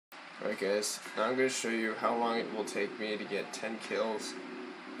Alright guys, now I'm going to show you how long it will take me to get 10 kills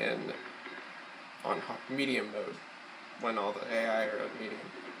on medium mode, when all the AI are on medium.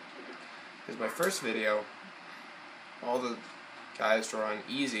 Because my first video, all the guys were on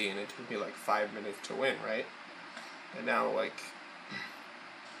easy and it took me like 5 minutes to win, right? And now, like,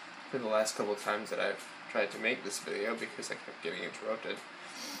 for the last couple of times that I've tried to make this video, because I kept getting interrupted,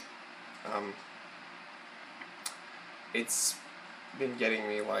 it's been getting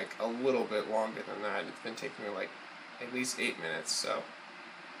me like a little bit longer than that. It's been taking me like at least 8 minutes, so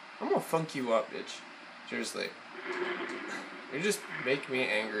I'm gonna funk you up, bitch. Seriously. You just make me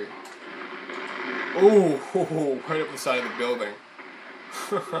angry. Oh, right up the side of the building.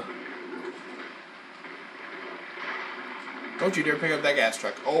 Don't you dare pick up that gas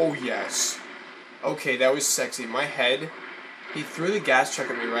truck. Oh, yes. Okay, that was sexy. My head, he threw the gas truck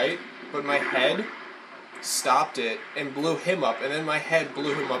at me, right? But my head stopped it and blew him up, and then my head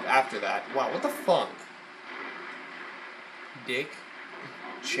blew him up after that. Wow, what the funk? Dick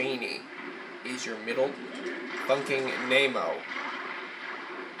Cheney is your middle funking name-o.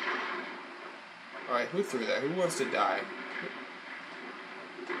 Alright, who threw that? Who wants to die?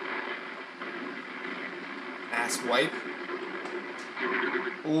 Ass wipe?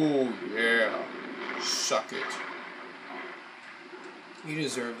 Ooh, yeah. Suck it. You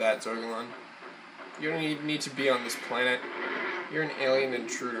deserve that, Zorgalon. You don't even need to be on this planet. You're an alien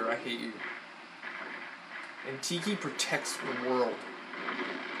intruder. I hate you. And Tiki protects the world.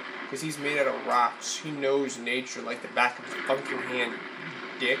 Because he's made out of rocks. He knows nature like the back of his fucking hand,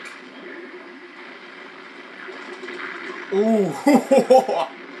 you dick. Ooh.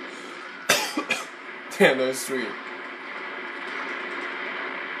 Damn, that was sweet.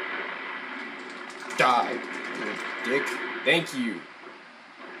 Die, you dick. Thank you.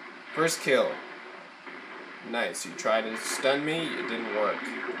 First kill. Nice. You tried to stun me, it didn't work.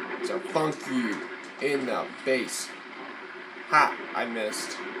 So funk you in the face. Ha! I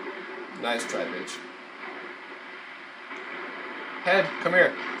missed. Nice try, bitch. Head, come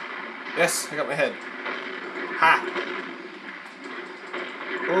here. Yes, I got my head. Ha!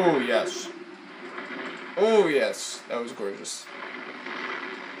 Oh, yes. Oh, yes. That was gorgeous.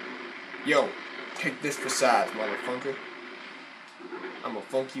 Yo, take this for size, motherfucker. I'm gonna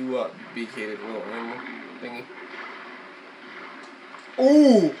funk you up, you big-headed little animal thingy.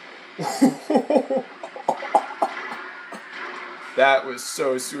 Ooh! That was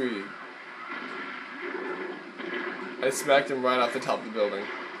so sweet. I smacked him right off the top of the building.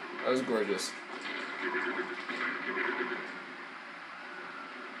 That was gorgeous.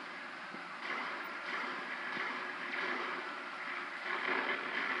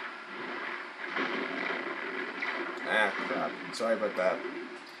 Ah, crap. Sorry about that.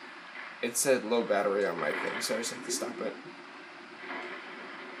 It said low battery on my thing, so I just have to stop it.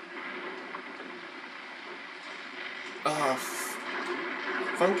 Oh,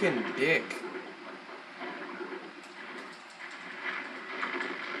 funkin' dick.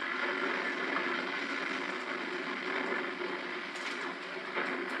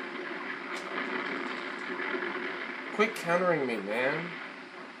 Quit countering me, man.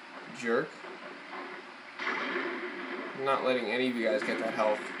 Jerk. I'm not letting any of you guys get that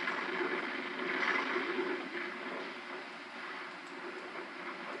health.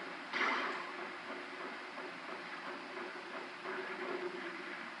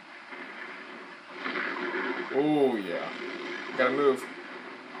 Oh, yeah. Gotta move.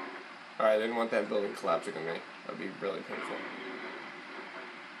 Alright, I didn't want that building collapsing on me. That'd be really painful.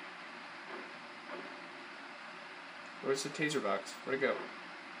 Where's the taser box? Where'd it go?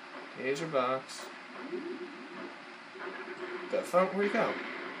 Taser box. The fuck? Where'd it go?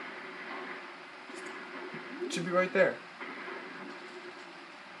 It should be right there.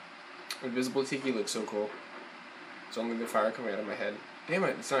 Invisible Tiki looks so cool. It's only the fire coming out of my head. Damn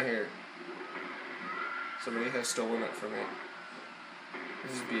it, it's not here. Somebody has stolen it from me.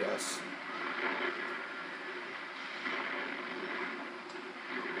 This is BS.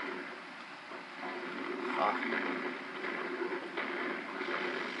 Ah.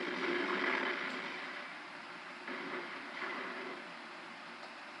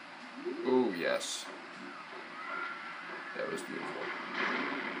 Ooh, yes. That was beautiful.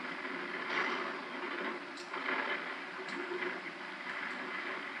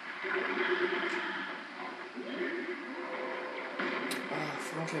 Ah,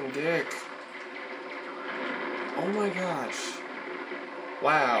 fucking dick. Oh my gosh.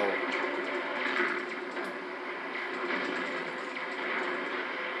 Wow.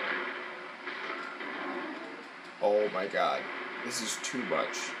 Oh my god. This is too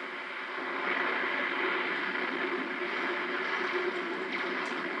much.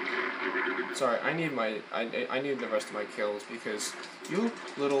 Sorry, I need I need the rest of my kills because you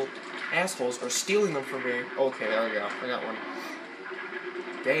little assholes are stealing them from me. Okay, there we go. I got one.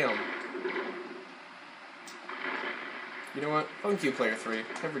 Damn. You know what? Fuck you, player 3.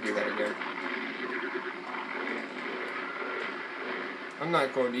 Never do that again. I'm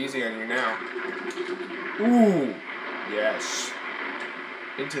not going easy on you now. Ooh! Yes.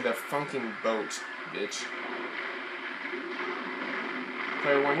 Into the funking boat, bitch.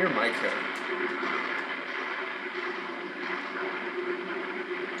 Player 1, you're my kill.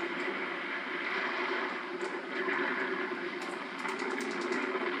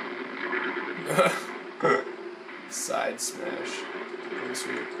 Side smash. Pretty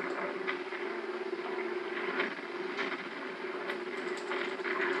sweet.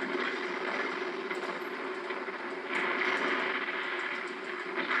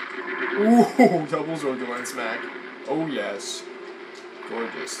 Ooh, double Zorgoman smack. Oh yes.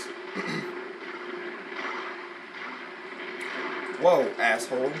 Gorgeous. Whoa,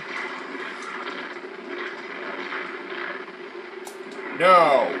 asshole.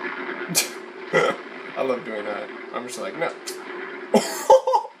 No! I love doing that. I'm just like, no.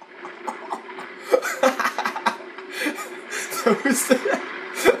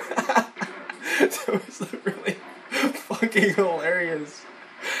 that was really fucking hilarious.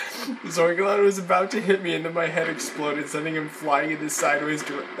 Zorgalon was about to hit me and then my head exploded, sending him flying in this sideways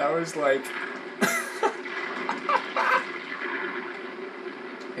direction. That was like...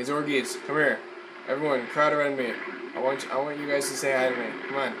 Hey Zorgies, come here. Everyone, crowd around me. I want you guys to say hi to me.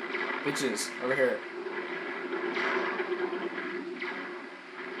 Come on. Bitches, over here.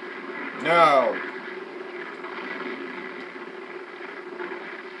 No!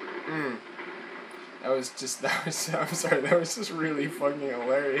 I'm sorry, that was just really fucking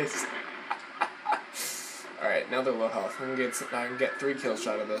hilarious. Alright, now they're low health. I can get 3 kill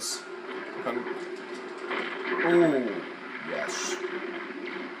shot of this. Ooh, yes.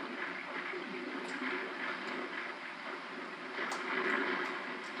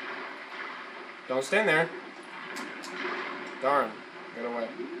 Don't stand there. Darn, get away.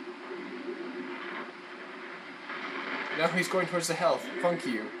 Now he's going towards the health. Funk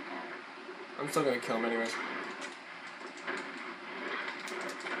you. I'm still gonna kill him anyways.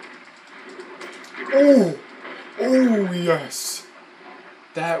 Oh! Oh, yes!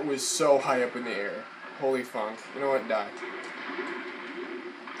 That was so high up in the air. Holy funk. You know what? Die.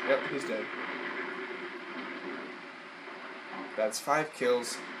 Yep, he's dead. That's 5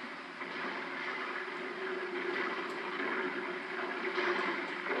 kills.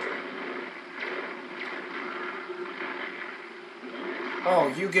 Oh,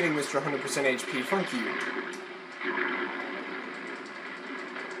 you getting Mr. 100% HP. Funk you.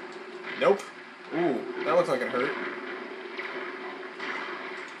 Nope. Ooh, that looked like it hurt.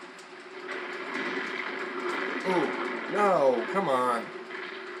 Ooh, no, come on.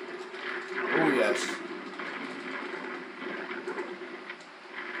 Ooh, yes.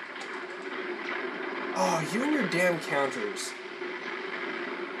 Oh, you and your damn counters.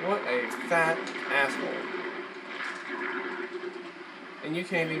 What a fat asshole. And you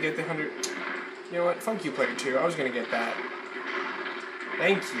can't even get the 100... You know what? Funk you, player 2. I was gonna get that.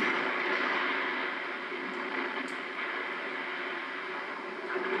 Thank you.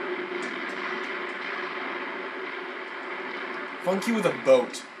 Funk you with a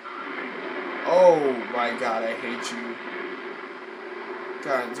boat. Oh my god, I hate you.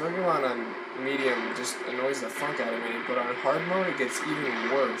 God, Zorgalon on medium just annoys the funk out of me, but on hard mode it gets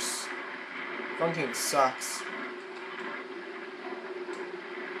even worse. Funking sucks.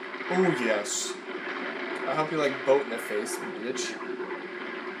 Oh yes. I hope you like boat in the face, bitch.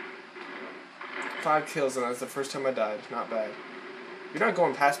 5 kills and that's the first time I died. Not bad. You're not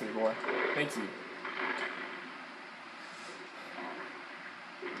going past me, boy. Thank you.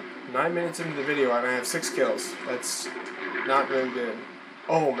 9 minutes into the video and I have 6 kills. That's not really good.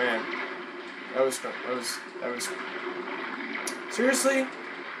 Oh man. That was seriously?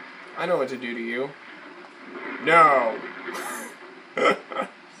 I know what to do to you. No.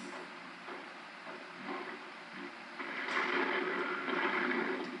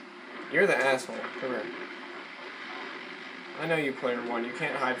 You're the asshole. Come here. I know you, player 1. You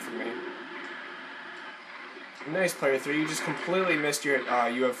can't hide from me. Nice, player 3. You just completely missed your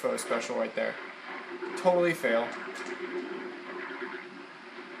UFO special right there. Totally fail.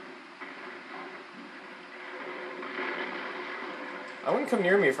 I wouldn't come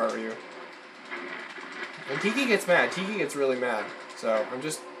near me if I were you. When Tiki gets mad, Tiki gets really mad. So I'm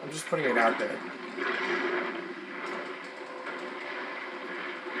just putting it out there.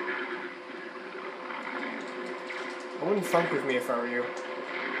 I wouldn't funk with me if I were you.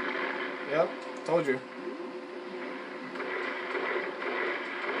 Yep, told you.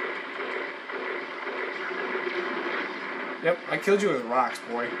 Yep, I killed you with rocks,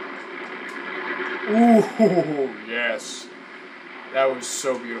 boy. Ooh, yes. That was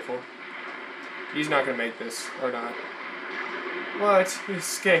so beautiful. He's not gonna make this, or not. What? He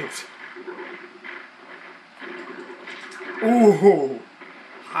escaped. Ooh!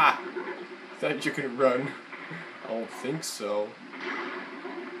 Ha! Thought you could run. I don't think so.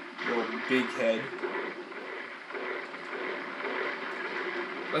 Little big head.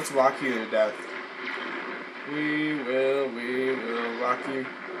 Let's rock you to death. We will rock you.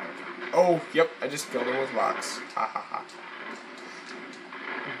 Oh, yep, I just killed him with rocks. Ha ha ha.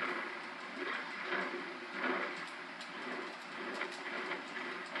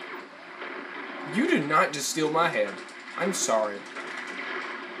 You did not just steal my head. I'm sorry.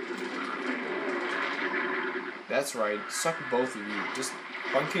 That's right. Suck both of you. Just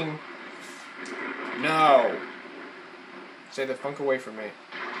funking. No. Stay the funk away from me.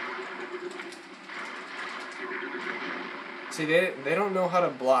 See, they don't know how to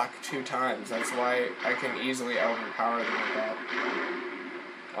block 2 times. That's why I can easily overpower them like that.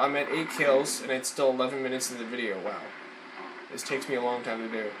 Well, I'm at 8 kills, and it's still 11 minutes in the video. Wow. This takes me a long time to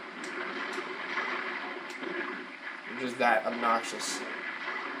do. I'm just that obnoxious.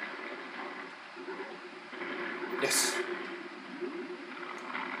 Yes.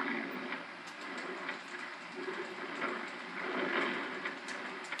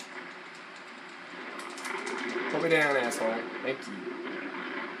 Put me down, asshole. Thank you.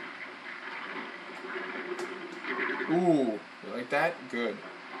 Ooh, you like that? Good.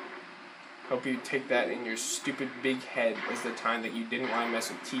 Hope you take that in your stupid big head as the time that you didn't want to mess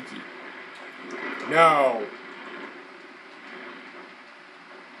with Tiki. No!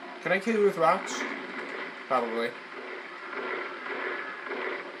 Can I kill you with rocks? Probably.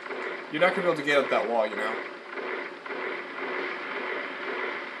 You're not going to be able to get up that wall, you know.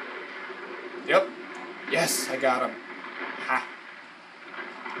 Yep. Yes, I got him. Ha.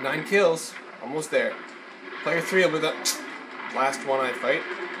 9 kills. Almost there. Player 3 will be the last one I fight.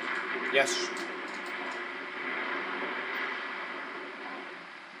 Yes.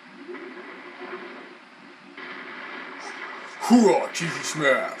 Hoorah, Tiki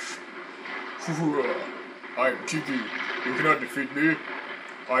Smash! Hoorah! I am Tiki. You cannot defeat me.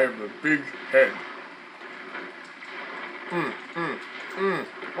 I am the big head.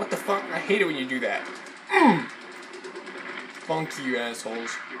 What the fuck? I hate it when you do that. Funky, you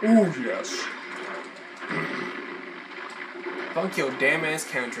assholes. Ooh, yes. Funk your damn ass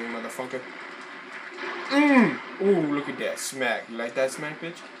countering, motherfucker. Ooh, look at that smack. You like that smack,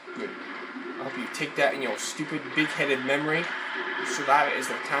 bitch? Good. I hope you take that in your stupid big-headed memory. You survive it as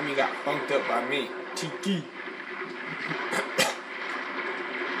the time you got funked up by me. Tiki.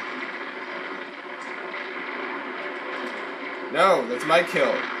 No, that's my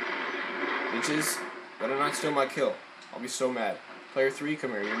kill. Bitches, better not steal my kill. I'll be so mad. Player 3,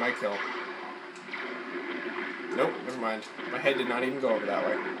 come here. You're my kill. Nope, never mind. My head did not even go over that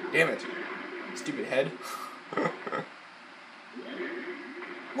way. Damn it. Stupid head.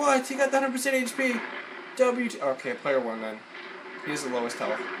 What? He got 100% HP. Okay, player 1 then. He has the lowest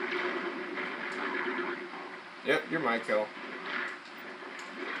health. Yep, you're my kill.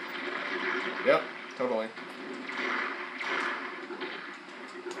 Yep, totally.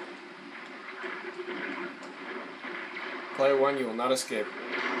 Player 1, you will not escape.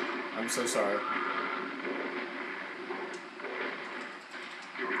 I'm so sorry.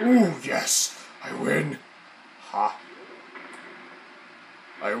 Ooh, yes! I win! Ha!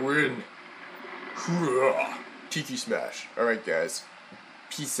 I win! Hoorah! Tiki Smash. Alright, guys.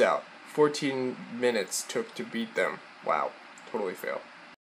 Peace out. 14 minutes took to beat them. Wow. Totally fail.